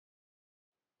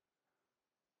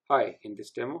Hi, in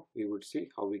this demo, we would see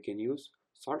how we can use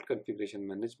Salt Configuration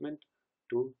Management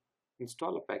to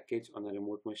install a package on a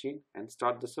remote machine and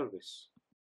start the service.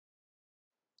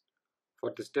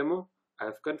 For this demo, I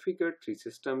have configured 3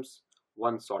 systems,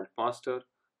 1 Salt Master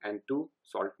and 2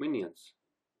 Salt Minions.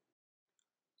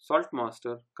 Salt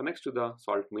Master connects to the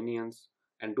Salt Minions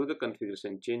and do the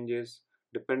configuration changes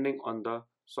depending on the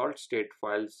salt state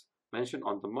files mentioned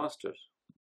on the master.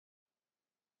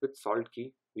 With Salt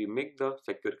Key, we make the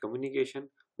secure communication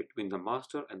between the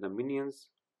master and the minions.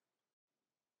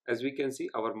 As we can see,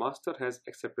 our master has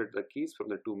accepted the keys from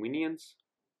the 2 minions.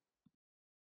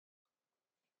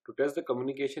 To test the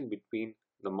communication between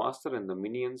the master and the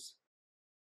minions,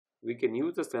 we can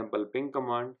use the sample ping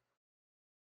command.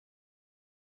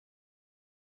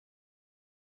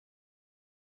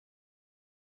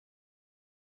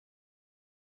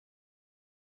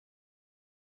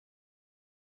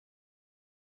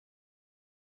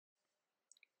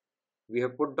 We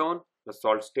have put down the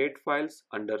salt state files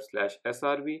under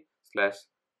 /srv/salt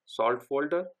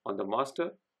folder on the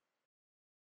master.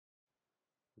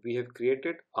 We have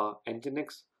created a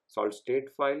nginx salt state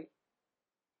file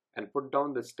and put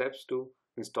down the steps to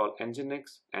install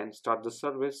nginx and start the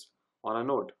service on a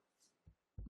node.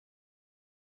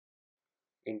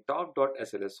 In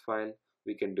talk.sls file,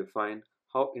 we can define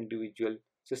how individual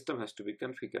system has to be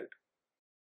configured.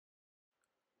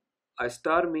 A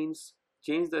star means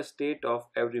change the state of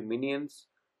every minions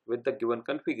with the given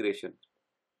configuration.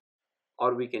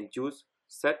 Or we can choose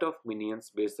set of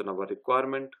minions based on our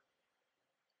requirement.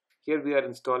 Here we are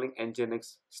installing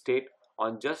nginx state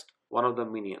on just one of the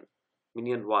minion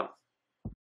 1.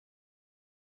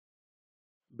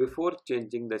 Before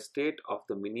changing the state of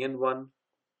the minion 1,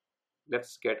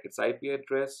 let's get its IP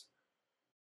address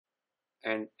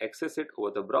and access it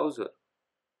over the browser.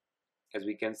 As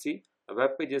we can see, the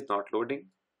web page is not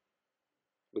loading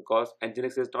because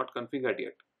nginx is not configured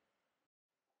yet.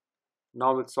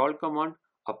 Now with salt command,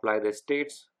 apply the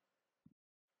states.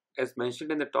 As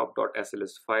mentioned in the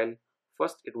top.sls file,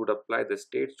 first it would apply the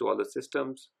states to all the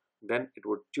systems, then it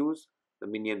would choose the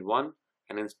minion 1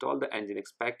 and install the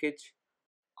nginx package.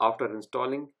 After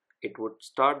installing, it would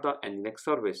start the nginx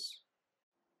service.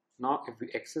 Now if we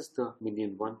access the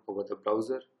minion 1 over the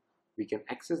browser, we can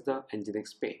access the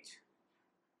nginx page.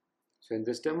 So in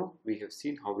this demo, we have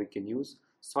seen how we can use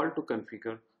Salt to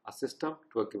configure a system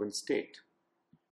to a given state.